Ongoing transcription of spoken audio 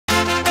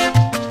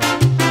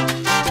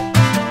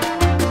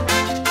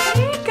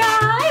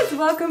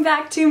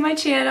back to my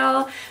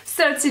channel.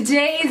 So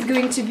today is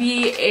going to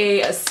be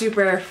a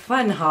super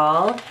fun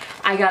haul.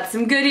 I got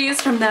some goodies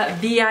from the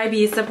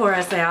VIB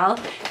Sephora sale,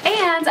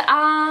 and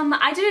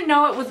I didn't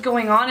know what was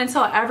going on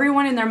until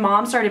everyone and their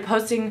mom started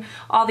posting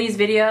all these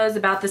videos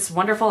about this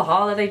wonderful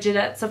haul that they did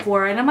at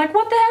Sephora, and I'm like,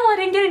 what the hell, I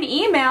didn't get an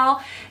email,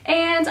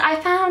 and I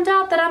found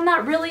out that I'm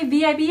not really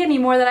VIB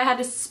anymore, that I had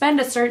to spend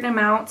a certain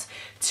amount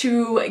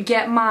to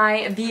get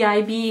my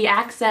VIB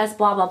access,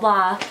 blah blah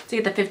blah,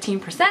 to get the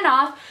 15%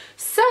 off.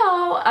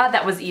 So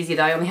that was easy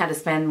though. I only had to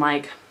spend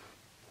like,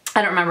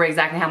 I don't remember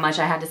exactly how much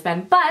I had to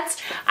spend,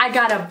 but I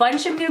got a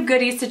bunch of new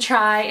goodies to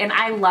try, and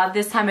I love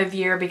this time of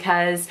year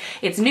because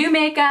it's new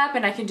makeup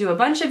and I can do a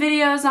bunch of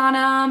videos on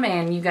them,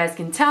 and you guys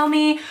can tell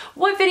me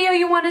what video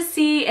you want to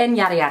see and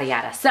yada yada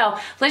yada. So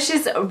let's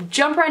just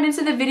jump right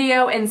into the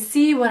video and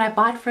see what I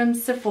bought from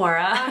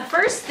Sephora.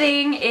 First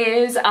thing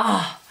is,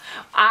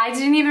 I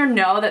didn't even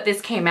know that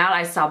this came out.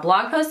 I saw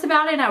blog posts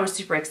about it and I was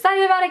super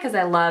excited about it because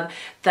I love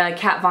the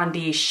Kat Von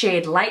D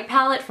Shade Light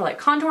palette for like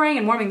contouring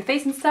and warming the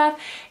face and stuff.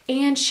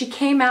 And she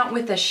came out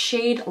with a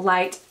Shade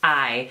Light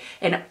Eye,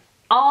 and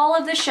all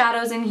of the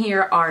shadows in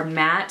here are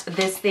matte.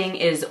 This thing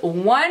is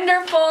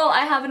wonderful.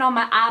 I have it on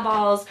my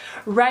eyeballs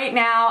right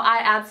now. I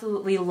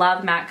absolutely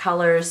love matte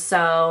colors,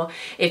 so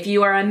if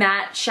you are a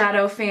matte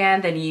shadow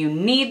fan, then you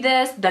need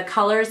this. The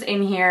colors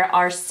in here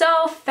are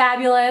so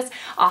fabulous.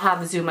 I'll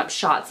have zoom up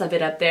shots of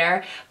it up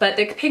there, but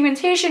the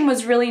pigmentation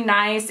was really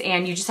nice,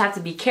 and you just have to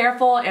be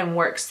careful and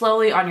work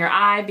slowly on your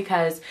eye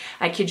because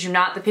I kid you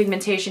not, the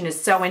pigmentation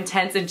is so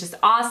intense and just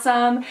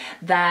awesome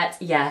that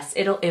yes,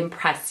 it'll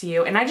impress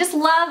you. And I just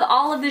love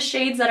all of the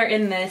shades that are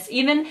in this.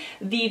 Even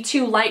the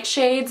two light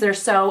shades, they're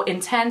so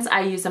intense. I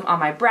use them on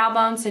my brow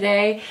bone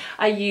today.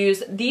 I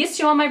use these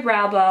two on my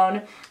brow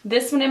bone,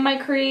 this one in my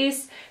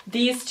crease,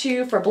 these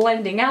two for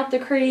blending out the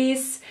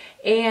crease,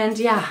 and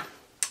yeah,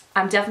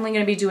 I'm definitely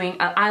going to be doing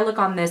an eye look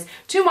on this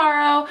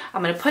tomorrow.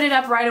 I'm going to put it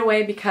up right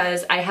away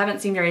because I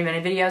haven't seen very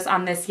many videos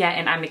on this yet,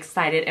 and I'm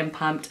excited and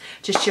pumped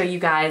to show you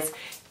guys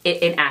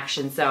it in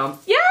action. So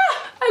yeah,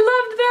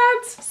 I loved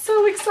that.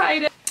 So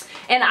excited.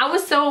 And I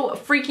was so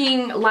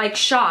freaking like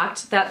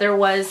shocked that there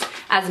was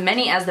as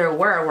many as there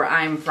were where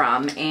I'm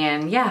from.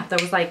 And yeah, there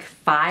was like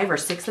 5 or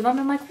 6 of them.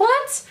 I'm like,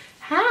 what?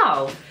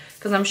 How?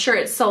 Because I'm sure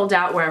it's sold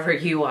out wherever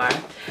you are.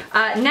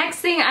 Next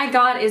thing I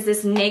got is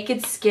this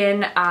Naked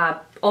Skin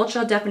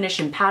Ultra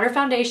Definition Powder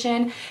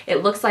Foundation.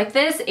 It looks like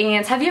this,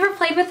 and have you ever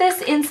played with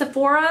this in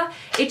Sephora?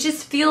 It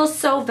just feels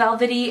so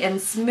velvety and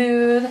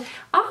smooth.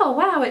 Oh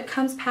wow, it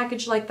comes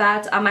packaged like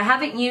that. I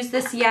haven't used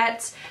this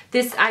yet.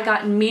 This I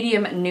got in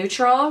medium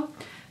neutral,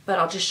 but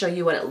I'll just show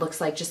you what it looks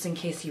like just in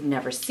case you've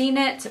never seen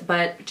it.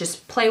 But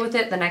just play with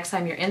it the next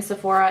time you're in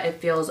Sephora.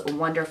 It feels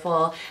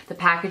wonderful. The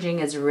packaging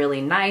is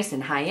really nice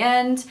and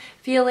high-end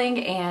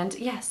feeling, and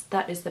yes,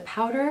 that is the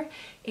powder,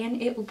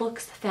 and it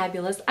looks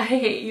fabulous. I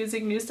hate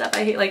using new stuff.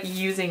 I hate like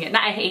using it.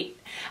 Not I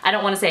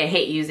don't want to say I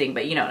hate using,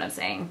 but you know what I'm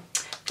saying.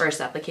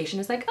 First application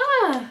is like,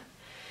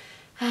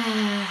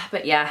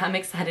 but yeah, I'm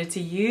excited to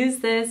use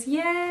this.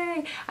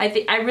 Yay!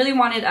 I really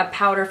wanted a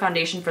powder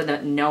foundation for the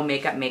no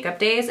makeup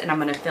days, and I'm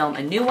gonna film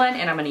a new one,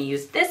 and I'm gonna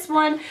use this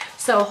one.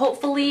 So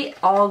hopefully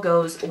all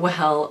goes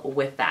well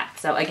with that.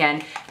 So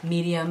again,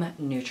 medium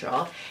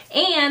neutral.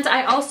 And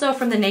I also,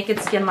 from the Naked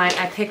Skin line,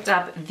 I picked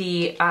up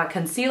the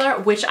concealer,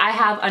 which I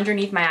have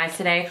underneath my eyes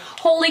today.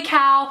 Holy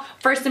cow,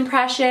 first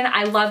impression,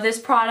 I love this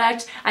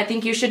product. I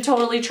think you should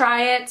totally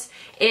try it.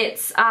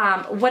 It's,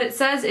 what it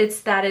says,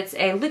 it's that it's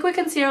a liquid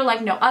concealer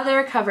like no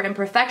other, cover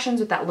imperfections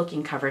without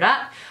looking covered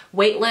up,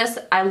 weightless.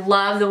 I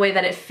love the way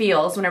that it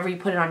feels whenever you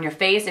put it on your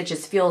face. It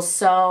just feels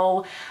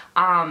so,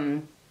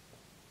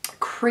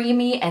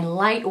 creamy and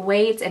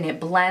lightweight, and it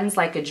blends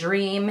like a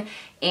dream.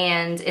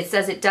 And it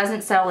says it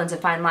doesn't settle into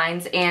fine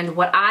lines, and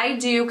what I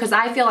do, because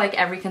I feel like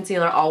every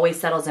concealer always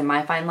settles in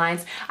my fine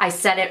lines, I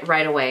set it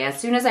right away. As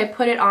soon as I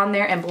put it on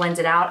there and blend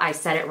it out, I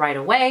set it right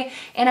away,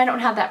 and I don't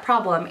have that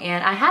problem,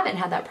 and I haven't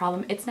had that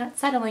problem. It's not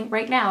settling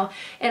right now.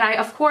 And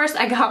of course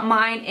I got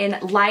mine in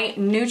light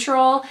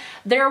neutral.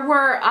 There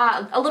were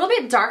a little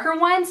bit darker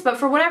ones, but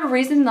for whatever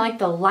reason, like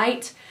the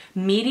light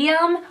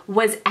medium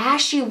was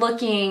ashy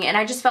looking, and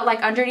I just felt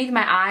like underneath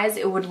my eyes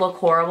it would look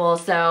horrible,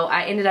 so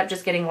I ended up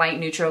just getting light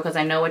neutral because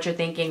I know what you're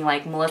thinking,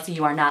 like, Melissa,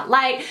 you are not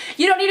light.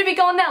 You don't need to be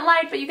going that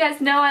light, but you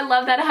guys know I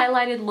love that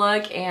highlighted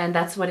look, and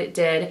that's what it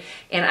did.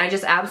 And I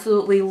just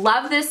absolutely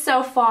love this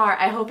so far.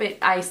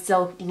 I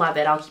still love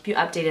it. I'll keep you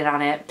updated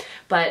on it.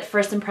 But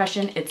first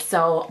impression, it's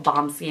so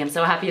bombsy. I'm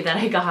so happy that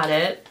I got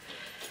it.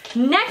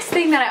 Next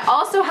thing that I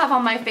also have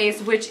on my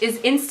face, which is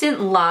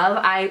instant love,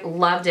 I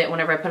loved it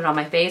whenever I put it on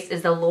my face,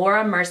 is the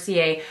Laura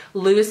Mercier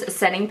Loose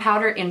Setting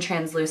Powder in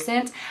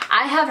Translucent.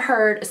 I have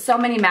heard so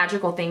many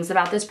magical things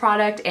about this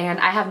product, and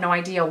I have no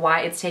idea why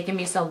it's taken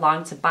me so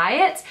long to buy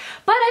it,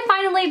 but I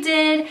finally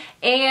did,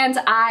 and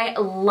I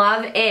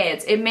love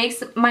it. It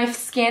makes my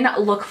skin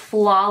look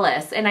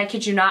flawless, and I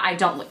kid you not, I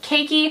don't look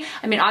cakey.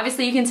 I mean,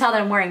 obviously you can tell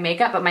that I'm wearing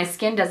makeup, but my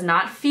skin does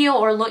not feel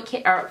or look,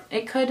 or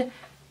it could...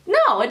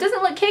 No, it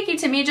doesn't look cakey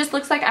to me. It just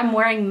looks like I'm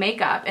wearing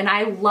makeup, and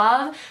I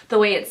love the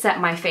way it set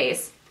my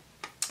face.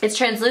 It's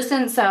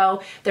translucent,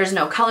 so there's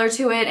no color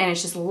to it, and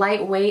it's just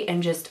lightweight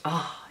and just,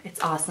 oh,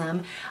 it's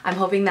awesome. I'm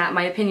hoping that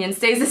my opinion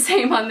stays the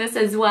same on this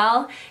as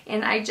well.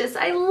 And I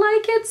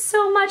like it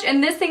so much.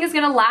 And this thing is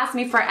gonna last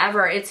me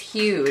forever. It's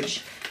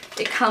huge.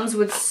 It comes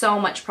with so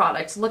much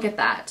product. Look at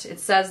that. It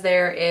says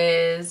there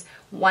is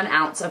 1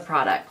 ounce of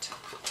product.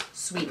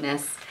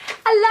 Sweetness.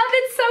 I love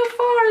it so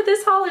far.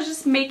 This haul is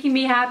just making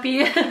me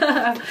happy.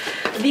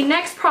 The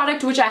next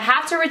product, which I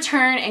have to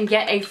return and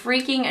get a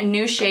freaking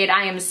new shade.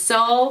 I am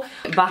so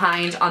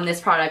behind on this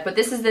product, but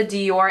this is the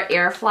Dior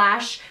Air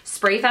Flash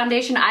Spray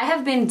Foundation. I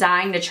have been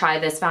dying to try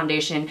this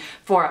foundation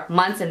for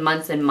months and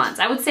months and months.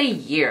 I would say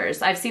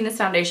years. I've seen this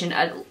foundation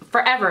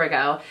forever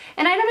ago,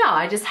 and I don't know,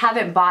 I just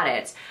haven't bought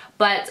it.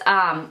 But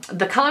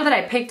the color that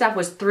I picked up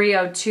was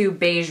 302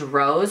 Beige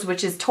Rose,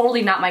 which is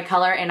totally not my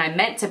color, and I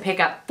meant to pick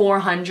up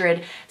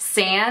 400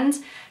 Sand,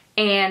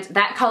 and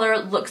that color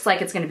looks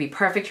like it's gonna be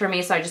perfect for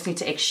me, so I just need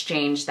to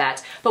exchange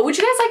that. But would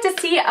you guys like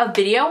to see a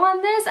video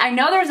on this? I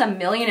know there's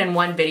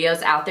 1,000,001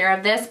 videos out there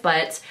of this,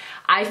 but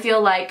I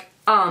feel like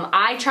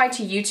I tried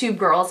to YouTube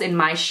girls in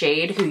my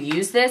shade who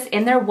use this,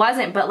 and there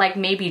wasn't but like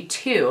maybe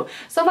 2.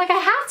 So I'm like, I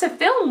have to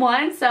film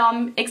one, so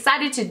I'm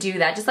excited to do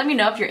that. Just let me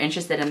know if you're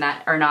interested in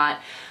that or not.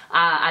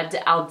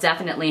 I'll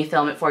definitely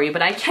film it for you,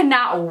 but I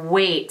cannot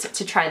wait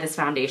to try this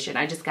foundation.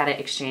 I just gotta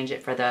exchange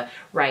it for the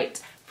right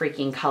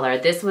freaking color.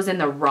 This was in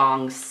the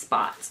wrong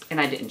spot,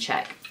 and I didn't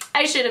check.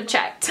 I should have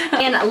checked.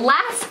 And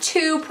last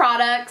 2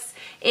 products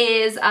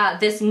is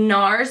this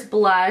NARS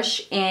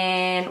blush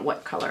in,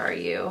 what color are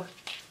you?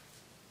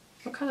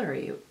 What color are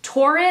you?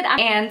 Torrid,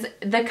 and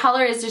the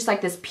color is just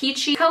like this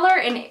peachy color,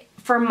 and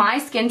for my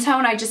skin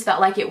tone, I just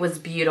felt like it was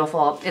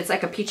beautiful. It's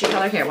like a peachy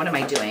color. Here, what am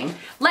I doing?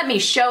 Let me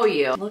show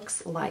you. It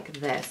looks like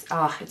this.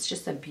 Oh, it's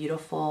just a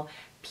beautiful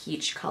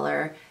peach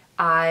color.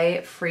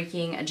 I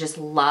freaking just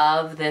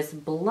love this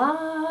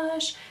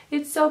blush.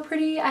 It's so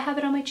pretty. I have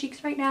it on my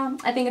cheeks right now.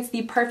 I think it's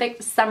the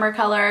perfect summer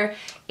color,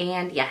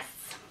 and yes,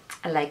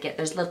 I like it.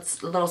 There's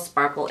little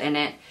sparkle in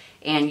it,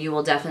 and you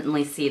will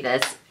definitely see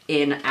this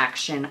in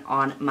action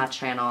on my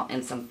channel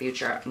in some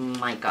future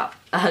makeup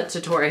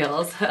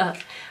tutorials.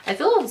 I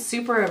feel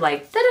super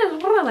like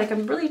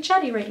I'm really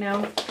chatty right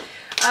now.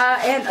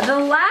 And the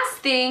last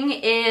thing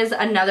is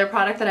another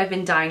product that I've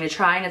been dying to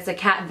try, and it's a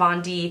Kat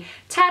Von D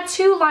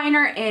tattoo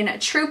liner in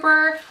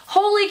Trooper.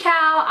 Holy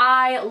cow,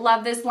 I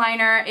love this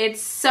liner.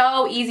 It's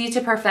so easy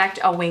to perfect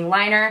a wing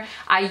liner.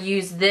 I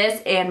use this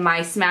in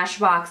my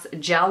Smashbox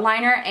gel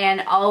liner,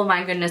 and oh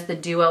my goodness, the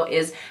duo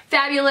is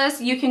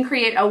fabulous. You can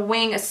create a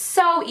wing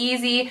so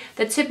easy.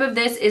 The tip of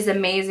this is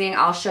amazing.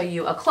 I'll show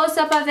you a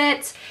close-up of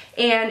it.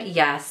 And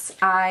yes,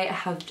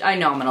 I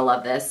know I'm gonna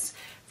love this.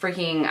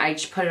 Freaking, I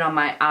put it on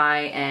my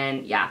eye,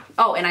 and yeah.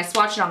 Oh, and I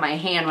swatched it on my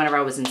hand whenever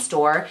I was in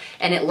store,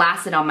 and it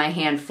lasted on my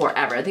hand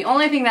forever. The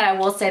only thing that I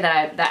will say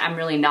that I'm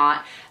really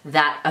not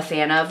that a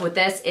fan of with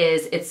this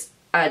is it's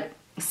a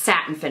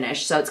satin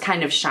finish, so it's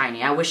kind of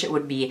shiny. I wish it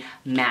would be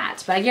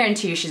matte, but I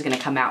guarantee you she's gonna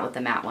come out with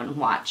the matte one.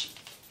 Watch.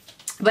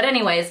 But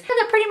anyways,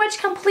 that pretty much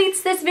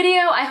completes this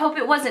video. I hope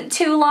it wasn't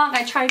too long.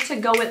 I tried to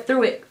go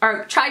through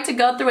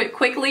it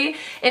quickly.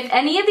 If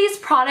any of these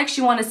products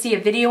you want to see a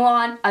video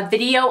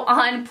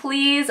on,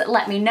 please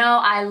let me know.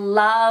 I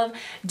love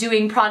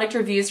doing product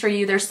reviews for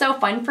you. They're so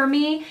fun for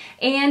me.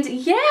 And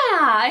yeah,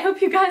 I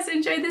hope you guys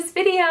enjoyed this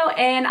video,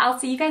 and I'll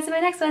see you guys in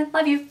my next one.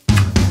 Love you.